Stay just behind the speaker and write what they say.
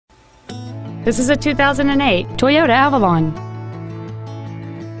This is a 2008 Toyota Avalon.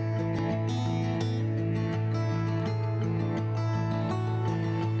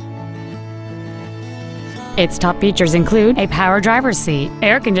 Its top features include a power driver's seat,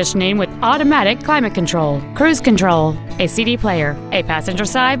 air conditioning with automatic climate control, cruise control, a CD player, a passenger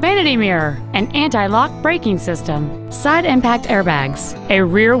side vanity mirror, an anti-lock braking system, side impact airbags, a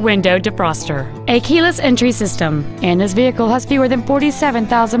rear window defroster, a keyless entry system, and this vehicle has fewer than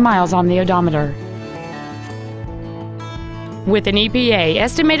 47,000 miles on the odometer. With an EPA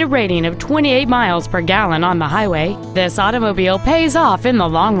estimated rating of 28 miles per gallon on the highway, this automobile pays off in the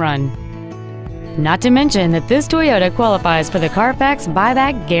long run. Not to mention that this Toyota qualifies for the Carfax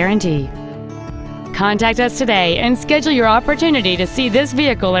buyback guarantee. Contact us today and schedule your opportunity to see this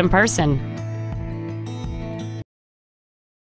vehicle in person.